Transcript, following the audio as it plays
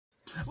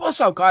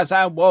What's up guys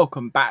and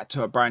welcome back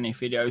to a brand new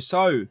video.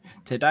 So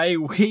today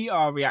we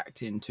are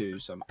reacting to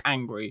some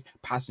angry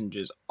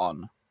passengers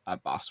on a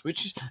bus,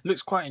 which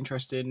looks quite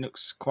interesting,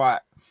 looks quite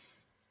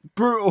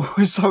brutal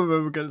is something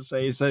we're going to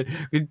say. So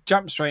we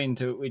jump straight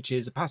into it, which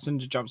is a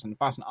passenger jumps on the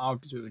bus and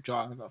argues with a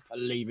driver for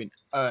leaving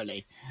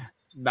early.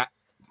 That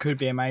could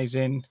be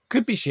amazing,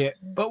 could be shit,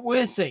 but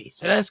we'll see.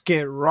 So let's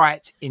get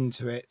right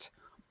into it.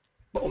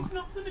 It's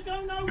not going to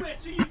go nowhere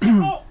till you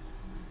get off.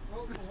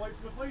 Well, we'll wait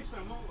for the police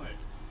then, won't we?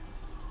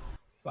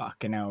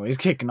 Fucking hell, he's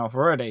kicking off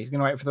already. He's going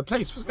to wait for the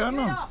police. What's going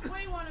on? Get off,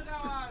 we want to go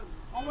home.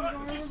 I want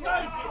to go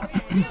home.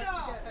 Get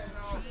off.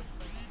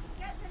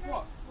 Get the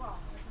What? next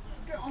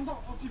one. I'm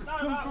not. I've just No,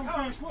 come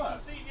from finish work.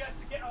 See, he has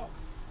to get off.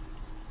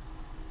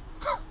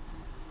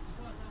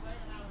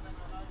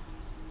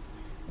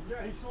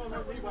 Yeah, he started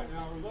making me wait an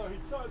hour ago. He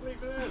started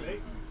leaving early,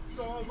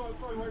 so I was like,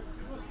 trying to wait for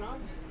the bus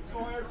stand, so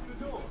I opened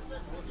the door.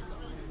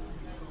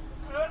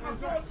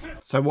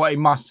 So what he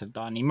must have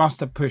done, he must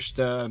have pushed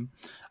on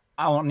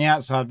the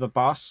outside of the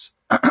bus.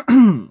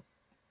 On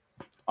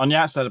the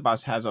outside of the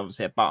bus has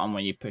obviously a button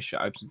when you push it,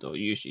 opens the door,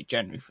 usually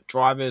generally for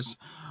drivers.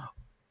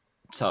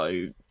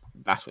 So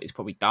that's what he's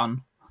probably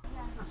done.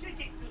 The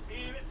ticket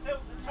here, it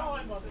tells the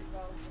time of it.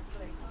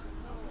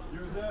 You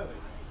was early.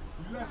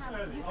 You left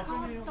early. I've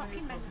been here for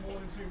more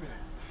than 2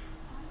 minutes.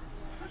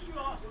 Because you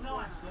asked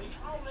nicely,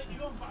 I'll let you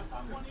on, but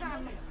I don't want you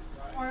in.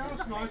 I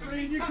asked nicely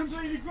and you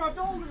completely grabbed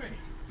hold of me.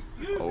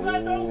 You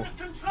grabbed hold of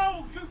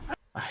controls, you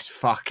That's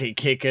fucking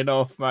kicking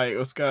off, mate.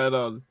 What's going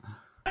on?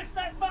 press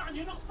that button,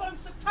 you're not supposed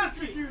to touch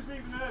it. Because you was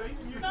leaving early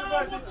and you No,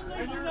 I wasn't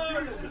leaving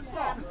early. To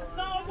stop.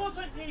 No, I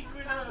wasn't leaving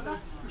early.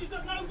 You've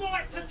got no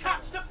right to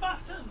touch the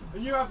button.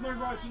 And you have no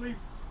right to leave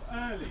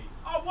early.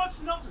 I was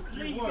not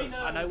leaving early.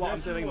 I know what I'm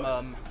doing,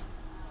 Mum.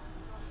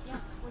 Yes,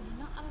 well you're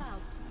not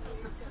allowed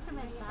to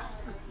recommend that.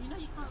 You know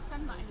you can't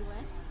send that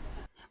anywhere.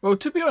 Well,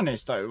 to be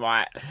honest though,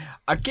 right,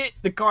 I get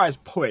the guy's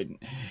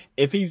point.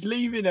 If he's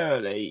leaving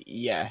early,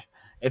 yeah.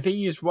 If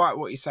he is right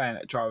what he's saying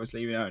that the driver's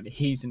leaving early,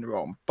 he's in the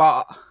wrong.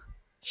 But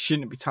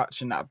shouldn't be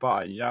touching that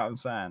button, you know what I'm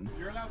saying?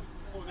 You're allowed to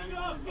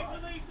ask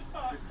him to leave the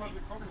bus. It's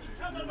public property.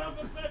 Come along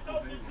and let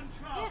over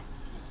control.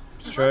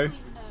 It's true. Even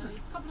early,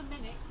 a couple of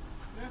minutes.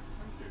 Yeah,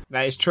 thank you.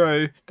 That is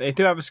true. They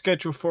do have a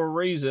schedule for a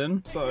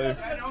reason, so...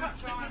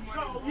 Touch the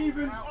controls.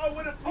 Even I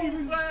would have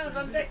pulled round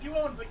and let you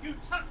on, but you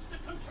touched the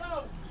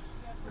controls.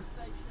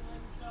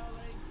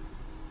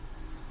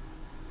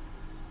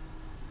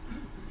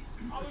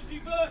 I was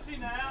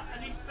reversing out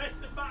and he's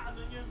pressed the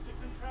button and used the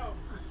controls.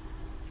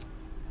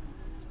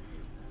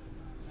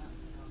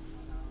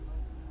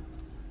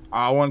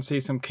 I want to see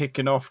some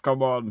kicking off,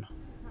 come on.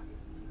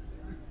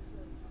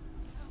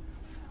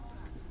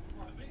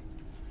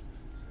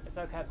 It's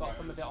okay, I've got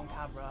some of it on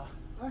camera.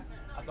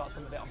 I've got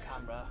some of it on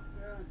camera.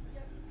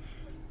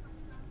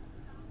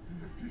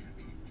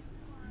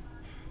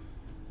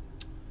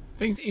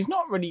 Things he's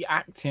not really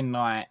acting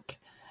like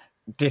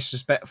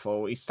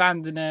disrespectful. He's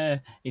standing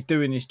there, he's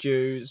doing his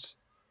dues.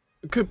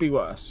 It could be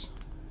worse.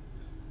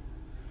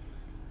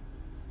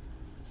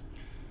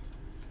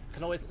 You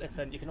can always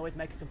listen. You can always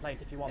make a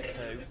complaint if you want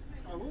to.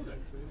 I will do.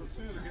 As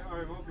soon as I get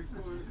home, I'll be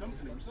calling the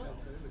company myself.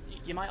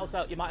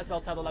 You might as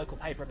well tell the local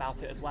paper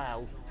about it as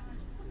well.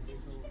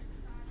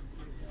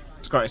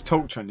 He's got his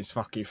torch on his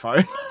fucking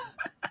phone.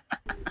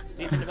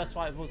 Do you think the bus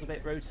driver was a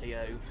bit rude to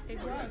you? Yeah,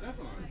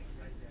 definitely.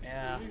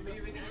 Yeah.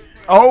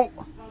 Oh!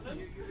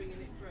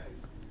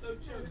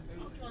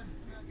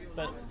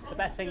 But the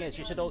best thing is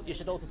you should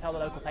also tell the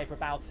local paper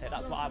about it.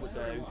 That's what I would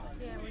do.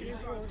 He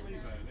started to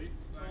leave early,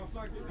 so I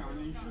flagged it down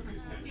and he shook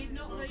his head. Did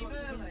not leave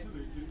early.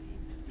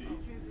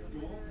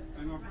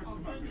 And I pressed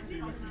the button because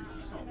he refused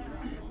to stop.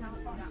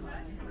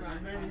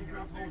 And then he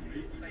grabbed hold of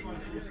me and tried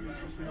to force me to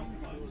push me off the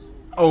bus.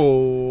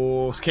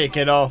 Oh, it's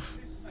kicking off.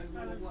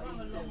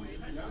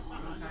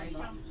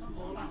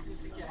 All I can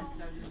suggest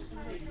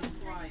is peace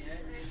and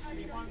quiet.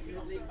 Leave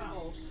the bus.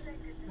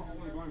 I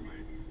want to go,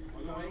 mate.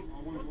 I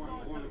want to go. I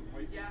want to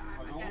wait. Yeah,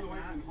 I I don't get want to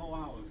wait that. a whole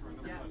hour for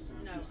another Yeah, person.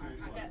 no,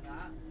 I get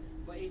that,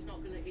 but he's not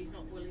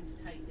willing to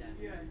take you.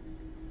 Yeah.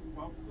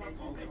 Well,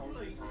 I'll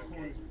police.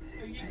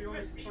 Is he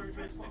honest to throw to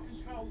his boss?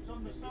 Controls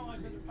on the side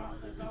of the bus.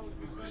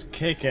 It's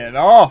kicking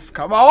off.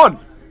 Come on!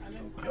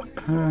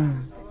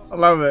 I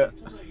love it.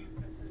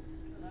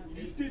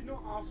 You did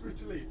not ask me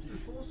to leave. You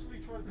forcibly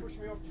tried to push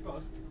me off the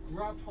bus,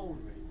 grabbed hold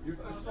of me. You've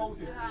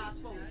assaulted me.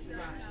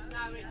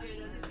 No, it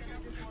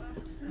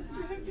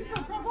didn't. Did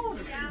not grab hold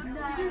of me.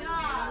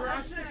 No,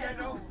 Rush to get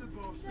off the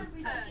bus.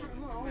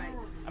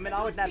 I mean,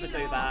 I would never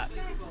do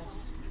that.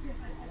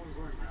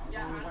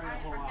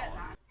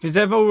 Because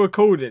they've all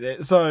recorded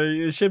it, so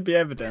there should be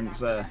evidence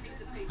there.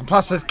 And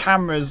plus there's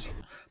cameras.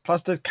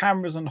 Plus there's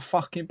cameras on the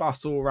fucking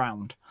bus all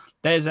around.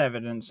 There's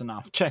evidence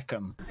enough. Check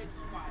them.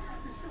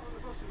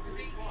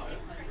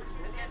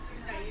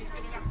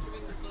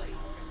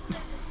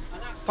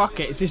 Fuck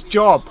it, it's his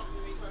job.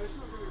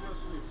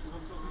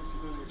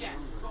 Yeah,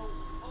 well,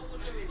 all we're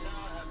doing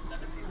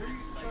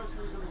Who's the person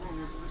who's on the wrong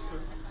is this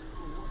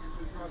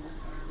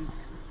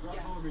grabbed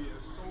hold of me and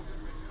assaulted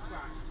me.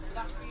 right,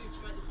 that's for you to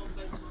make the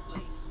complaint to the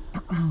police.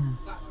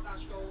 That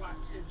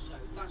too, so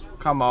that's what.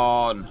 Come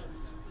on.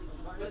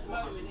 At the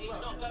moment, he's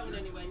not going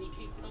anywhere, and you're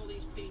keeping all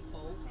these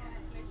people.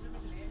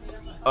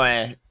 Oh,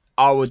 yeah,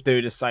 I would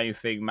do the same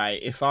thing,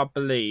 mate. If I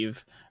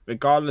believe,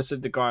 regardless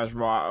if the guy's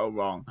right or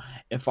wrong,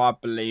 if I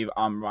believe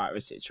I'm right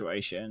with a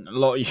situation, a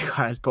lot of you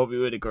guys probably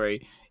would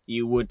agree,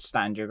 you would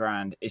stand your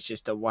ground. It's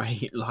just the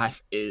way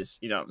life is,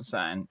 you know what I'm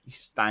saying? You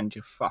stand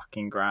your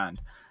fucking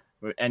ground.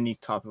 With any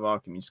type of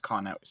argument, you just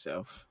can't help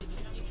yourself.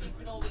 You're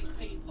keeping all these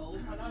people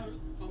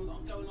from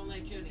not going on their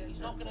journey. He's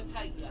not going to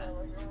take you.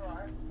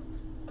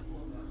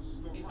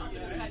 He's not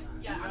going to take.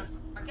 Yeah,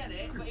 I get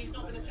it, but he's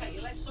not going to take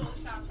you. Let's sort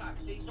this out,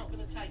 because he's not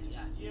going to take you.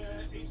 Yeah,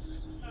 it's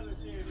the fellas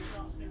here who's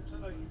asking him to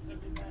leave.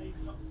 Every day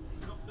he's not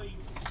leaving.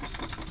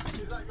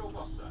 Is that your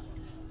boss, sir?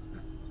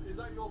 Is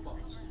that your boss?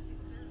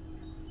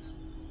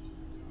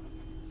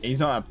 He's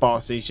not a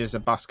boss, he's just a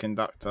bus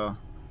conductor.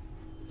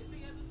 If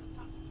he hadn't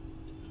touched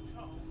the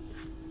controls,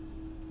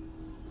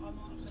 I might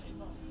have let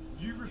him off.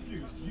 You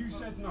refused. You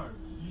said no.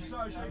 You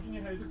started shaking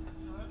your head.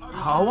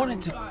 I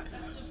wanted to. Right,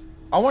 let's just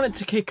I wanted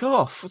to kick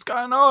off. What's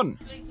going on?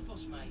 leave the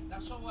bus, mate.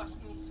 That's all we're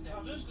asking you to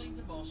do. Just leave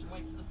the bus and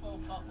wait for the 4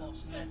 o'clock bus,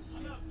 and then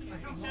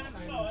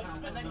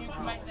you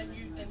can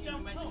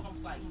make the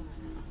complaint.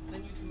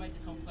 Then you can make the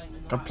complaint.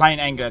 in the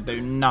Complaint ain't gonna do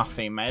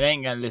nothing, mate. They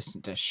ain't gonna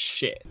listen to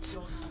shit.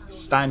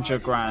 Stand your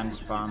ground,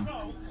 fam.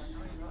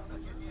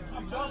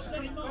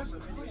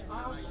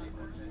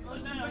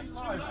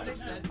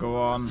 Listen, Go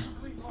on.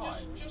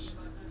 just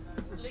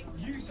leave.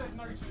 You said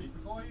no to me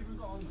before I even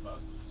got on the bus.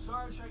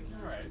 Started shaking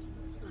your head.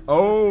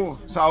 Oh,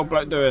 what's that old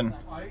bloke doing?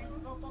 I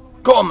looked on the window,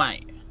 Go on,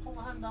 mate. put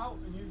my hand out,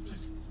 and you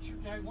just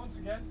shook your head once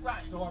again.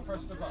 Right. So I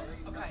pressed the button.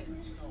 Okay.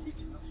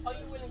 Are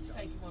you willing to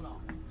take him or not?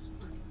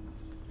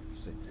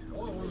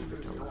 All I want to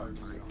do is go.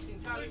 It's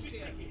entirely up to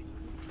you.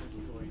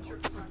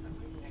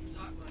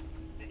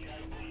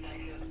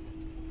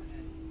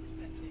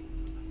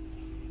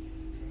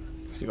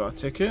 So you got a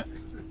ticket?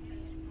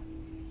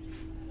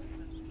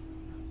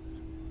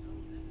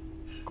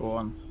 Go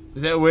on.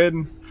 Is it a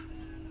win?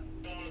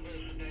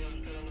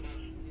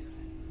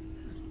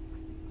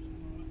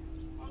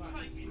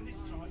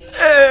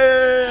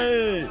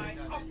 Hey!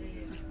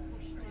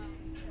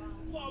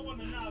 What I want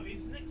to know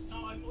is next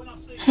time when I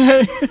see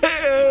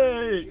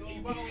Hey!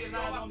 you won't be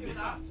allowed on the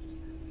bus.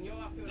 You're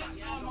happy with that, Next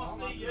yeah? time I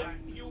see you,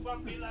 you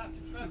won't be allowed to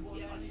travel.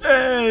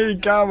 Hey,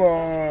 come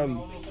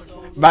on.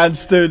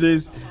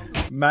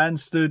 Man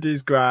stood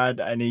his ground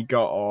and he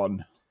got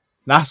on.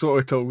 That's what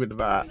we're talking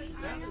about. You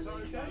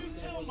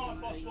tell my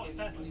boss what's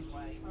happening.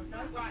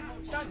 Right,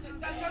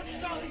 don't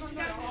start this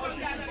again.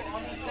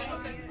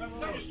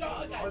 Don't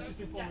start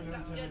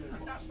again.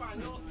 That's fine.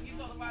 You've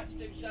got the right to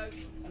do so,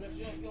 and if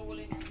you're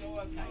willing, you're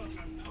okay.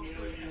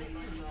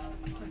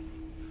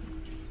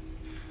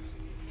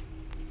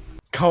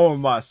 Come on,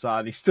 my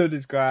son. He stood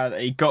his ground.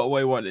 He got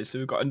away with it. So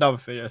we've got another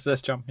video. So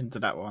let's jump into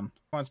that one.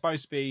 It's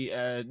supposed to be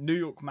a New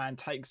York man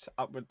takes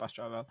up with bus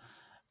driver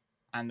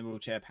and the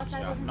wheelchair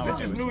passenger. No This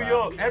idea is what's New about.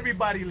 York.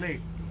 Everybody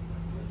late.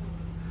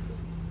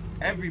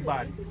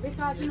 Everybody.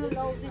 Because you're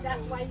nosy,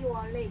 that's why you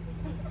are late.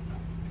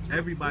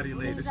 Everybody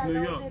late. It's You're New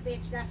a York. nosy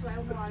bitch, that's why you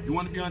are late. You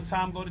want to be on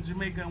time, go to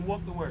Jamaica and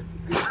walk to work.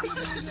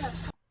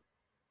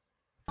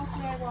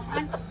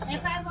 And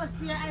if I was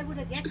there, I would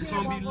have get there. You're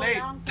going to be a late.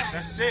 long time.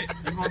 That's it.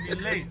 You're going to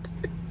be late.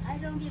 I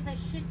don't give a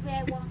shit where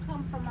I won't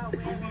come from or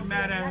where I Don't be won't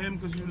mad come. at him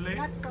because you're late.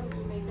 Not from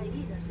Jamaica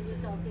either, so you're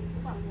talking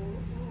from.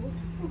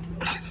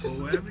 But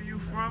wherever you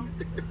from,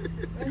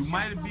 you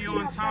might be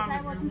on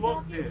time if you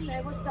walk there.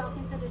 I was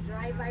talking to the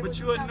driver. But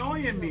you're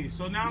annoying me,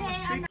 so now I'm going to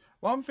speak.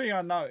 One thing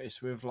I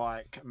noticed with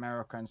like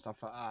America and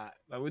stuff like that,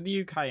 like with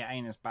the UK it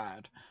ain't as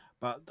bad,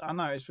 but I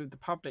noticed with the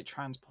public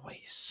transport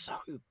it's so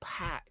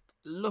packed.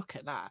 Look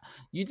at that.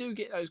 You do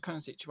get those kind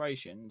of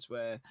situations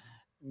where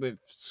with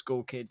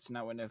school kids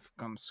now when they've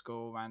come to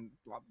school and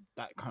like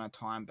that kind of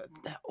time, but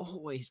they're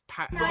always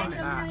packed I like don't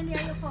that. know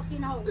near your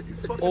fucking house.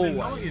 It's fucking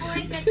Always.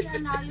 annoying. Oh, I get you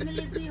now, you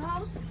live the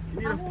house? You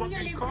need a And who you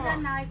fucking live car. with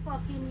and I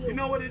fucking you? You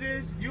know what it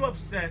is? You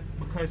upset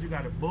because you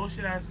got a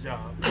bullshit ass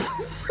job.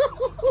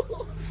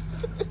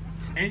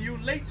 And you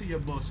late to your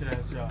bullshit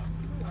ass job.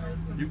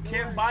 You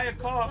can't buy a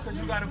car because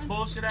you got a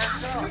bullshit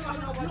ass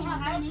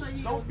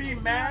job. Don't be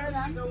mad.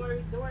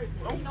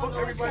 Don't fuck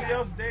everybody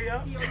else day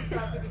up.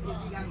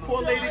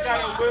 Poor lady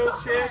got a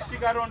wheelchair. She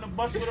got on the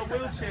bus with a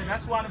wheelchair.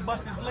 That's why the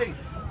bus is late.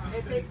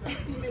 It takes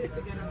 15 minutes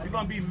to get on. You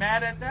gonna be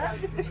mad at that?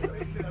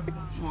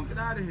 Come on, get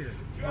out of here.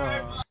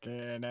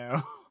 Okay,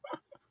 now.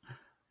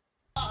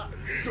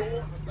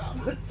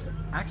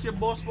 Ask your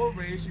boss for a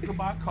raise. You can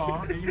buy a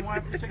car, and you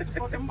won't have to take the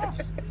fucking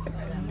bus.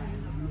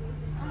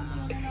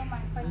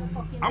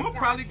 I'm gonna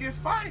probably get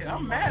fired.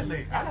 I'm mad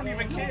late. I don't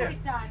even care.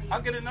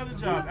 I'll get another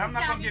job. I'm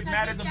not gonna get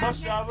mad at the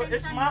bus driver.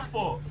 It's my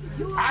fault.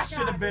 I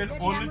should have been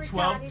on the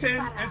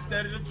 12:10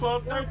 instead of the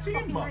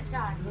 12:13 bus.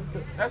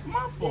 That's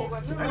my fault.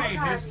 That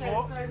ain't his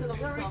fault.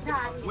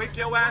 Wake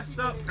your ass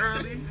up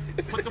early.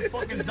 Put the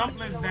fucking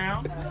dumplings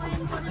down.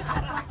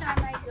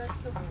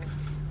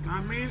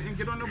 I mean, and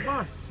get on the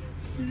bus.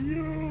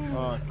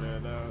 Okay,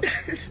 now.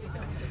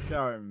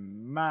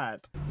 Going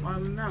mad.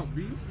 Wildin' out,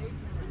 B.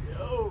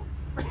 Yo.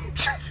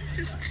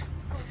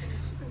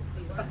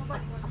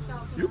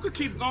 You could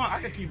keep going.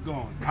 I could keep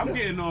going. I'm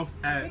getting off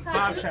at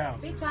 5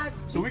 towns.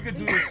 So we could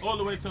do this all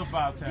the way till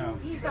 5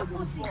 towns. He's a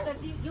pussy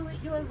because you're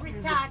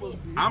retarded.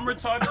 I'm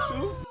retarded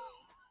too.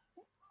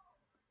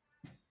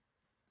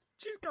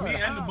 She's Me going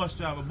and the bus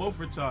driver both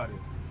retarded.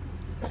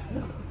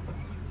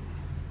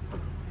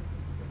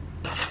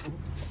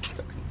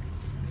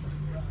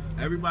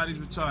 Everybody's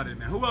retarded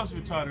now. Who else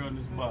retarded on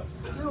this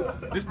bus?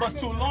 This bus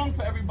too long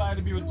for everybody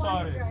to be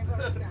retarded.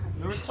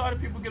 The retarded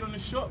people get on the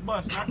short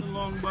bus, not the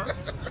long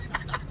bus.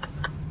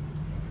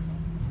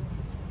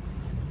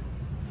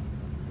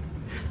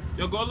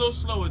 Yo, go a little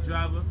slower,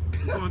 driver.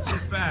 You're going too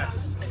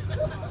fast.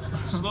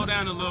 Slow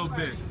down a little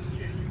bit.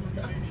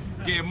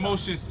 Get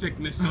motion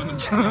sickness on the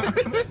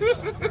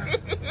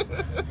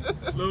bus.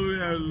 Slow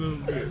down a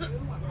little bit.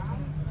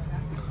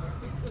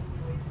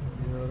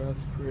 Yo,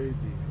 that's crazy.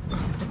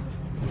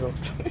 Yo.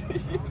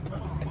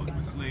 Fuck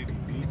this lady,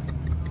 B.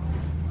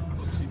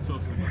 What's she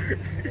talking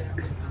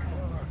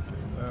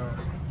about?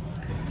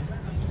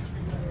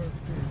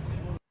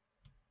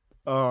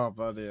 Oh,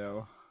 bloody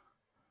hell.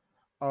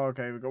 Oh,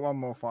 okay, we've got one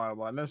more final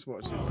one. Let's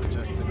watch this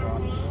suggested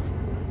one.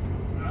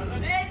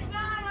 It's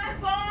not my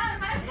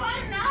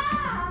phone, no!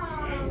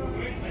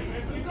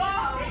 Go!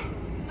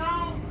 No!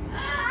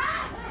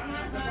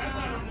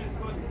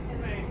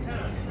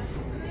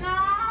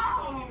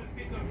 No!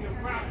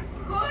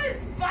 Who is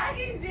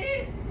fucking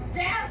bitch?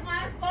 Take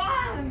my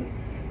phone!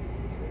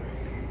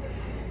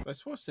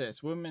 What's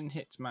this? Woman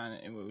hits man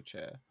in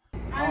wheelchair.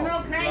 I'm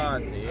not crazy.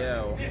 Bloody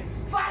hell.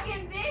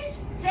 Fucking bitch!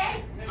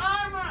 Take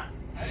armor!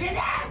 Shut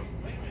up!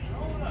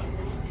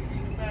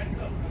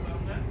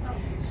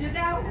 Shut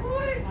up! Who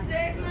is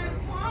taking my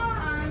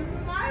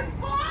phone? My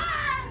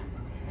phone!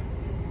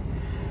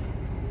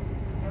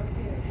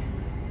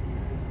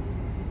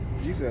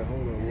 You said, hold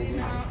on, woman.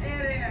 No,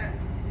 idiot.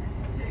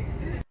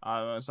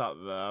 What's up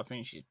there? I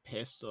think she's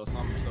pissed or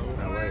something. So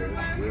That way it's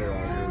real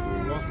out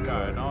here, dude. what's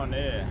going on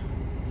here?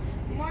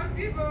 More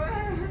people.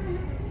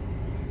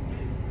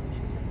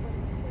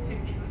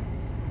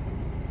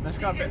 Let's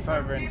go a bit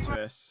further into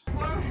this.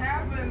 What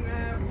happened,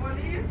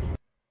 police?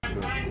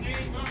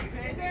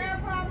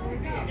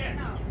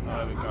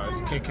 There we go.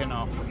 It's kicking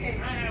off. I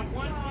have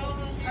one phone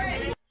on me.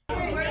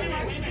 Wait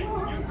a minute. You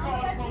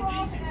call the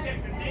police and check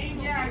the name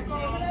of your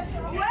phone.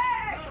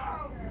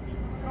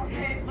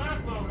 It's my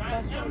phone.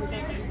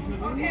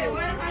 Okay,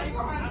 where am I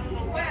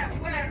going? Where?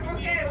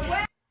 Okay,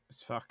 where?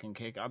 It's fucking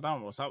kick. I don't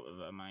know what's up with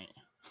her, mate.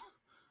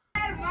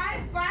 My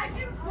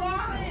fucking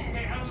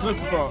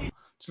phone.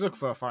 Just look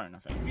for a phone, I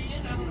think.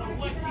 I don't know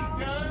what she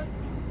does.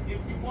 If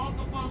you walk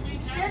up on me,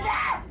 Shut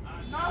up!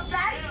 No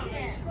touch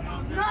me!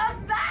 No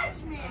touch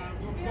me!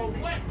 for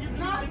what? You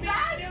No touch me!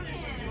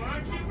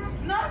 aren't you?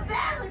 No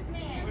touch with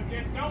me! But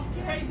then don't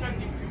say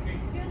nothing to me.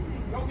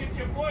 Go get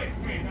your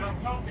boyfriend. I'll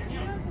talk to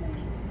him.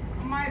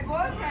 My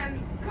boyfriend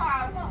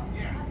called.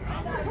 Yeah,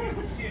 I'll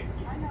do shit.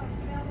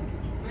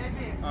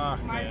 Baby, Ah,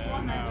 my yeah,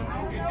 phone, no. I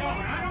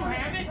don't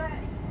have it.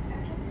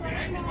 You're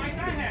acting like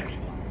I have it.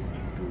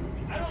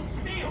 I don't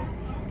steal.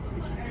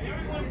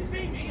 Everyone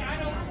see me. I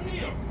don't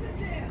steal.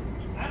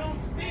 I don't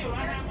steal. I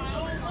have my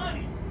own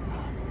money.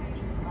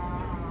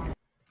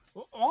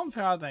 One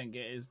thing I don't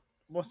get is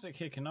what's it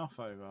kicking off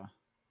over?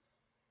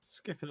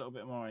 Skip a little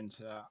bit more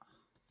into that.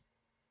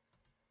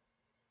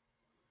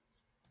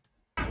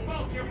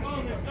 Your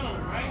phone is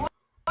gone, right?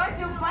 what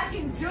you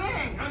fucking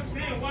doing? I'm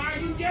saying, why are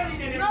you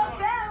yelling at No everyone?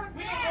 tell We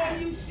me! don't owe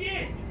you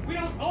shit. We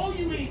don't owe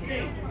you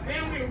anything.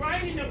 Man, we're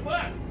riding the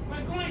bus.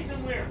 We're going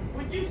somewhere.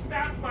 Would you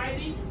stop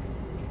fighting?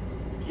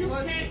 You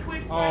can't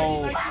quit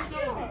fighting like you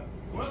know me.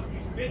 Well, you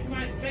spit in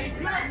my face.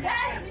 No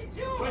tell me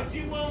too! But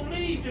you won't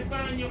leave to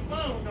find your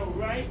phone, though,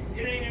 right?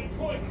 It ain't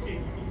important to you.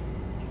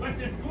 What's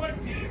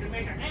important to you is to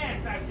make an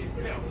ass out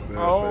yourself.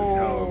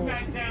 Oh.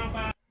 Smacked down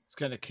by It's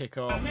gonna kick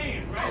a off.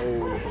 man,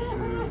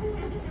 right?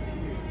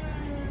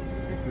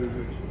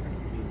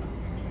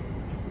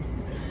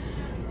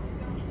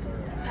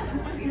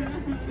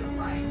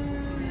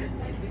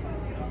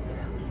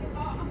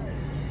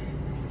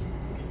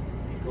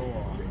 Go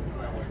on.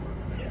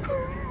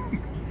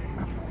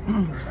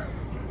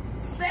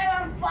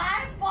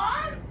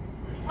 754?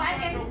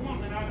 Fucking. The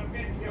woman out of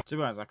bed. To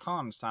be honest, I can't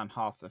understand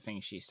half the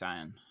things she's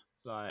saying.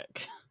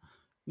 Like,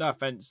 no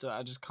offense to her,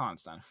 I just can't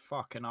stand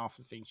fucking half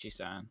the things she's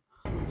saying.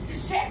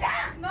 Shut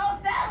up! No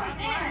tell with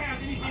me!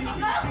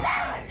 No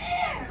tell with me!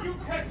 You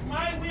touch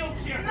my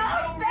wheelchair.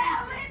 No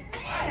tell with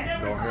me! I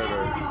never Don't seen hurt you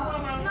her. before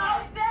in my No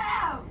life.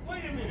 tell!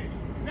 Wait a minute.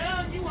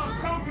 Now you want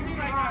to talk to me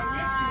like I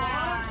ripped you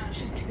off?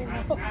 She's getting I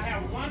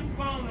have one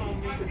phone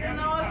on me. every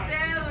No time.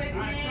 tell with I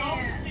me!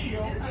 don't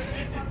steal. This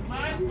is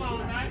my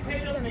phone. I pay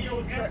the bill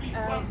every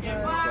fucking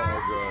It's month.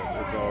 all good.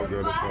 It's all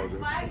good. It's all good.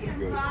 Fucking It's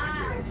good.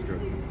 fine. It's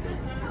good. It's good.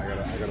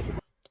 I gotta put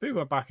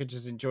People are back and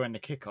just enjoying the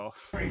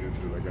kickoff. the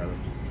into it. I gotta.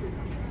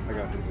 I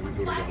got this. We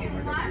do it at home.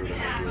 I got to do it.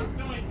 I got to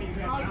do it.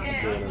 Okay.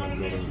 Do it in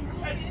the building.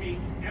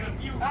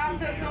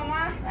 After 2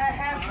 months, I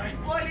have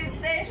police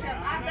station.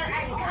 After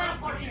I come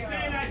for you.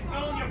 Saying I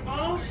stole your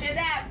phone? Shut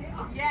up.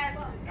 Yes.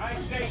 I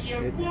say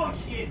you're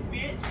bullshit,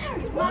 bitch.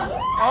 Oh,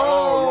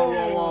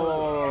 whoa, whoa,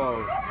 whoa,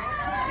 whoa.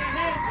 Put your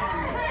hands on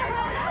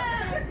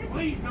me.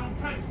 Please don't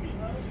touch me.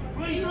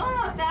 Please. You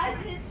won't touch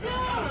me too.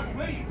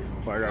 Please.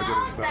 Oh, I got to get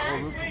it stopped. Oh,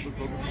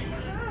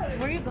 this.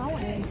 Where are you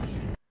going?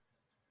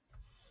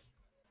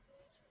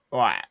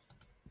 Right.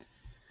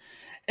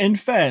 In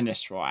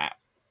fairness, right,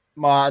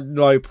 my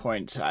low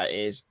point to that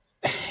is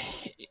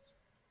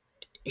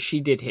she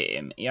did hit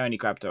him. He only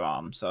grabbed her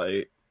arm,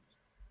 so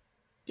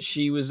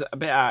she was a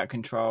bit out of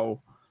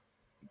control.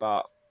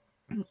 But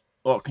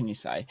what can you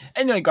say?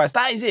 Anyway, guys,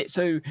 that is it.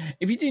 So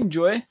if you did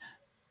enjoy,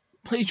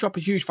 please drop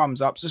a huge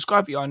thumbs up.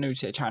 Subscribe if you are new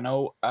to the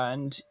channel.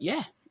 And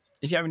yeah,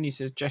 if you have any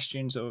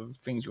suggestions of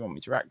things you want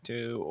me to react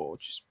to or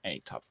just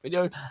any type of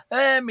video,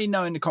 let me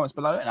know in the comments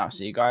below. And I'll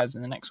see you guys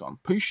in the next one.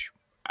 Push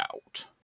out.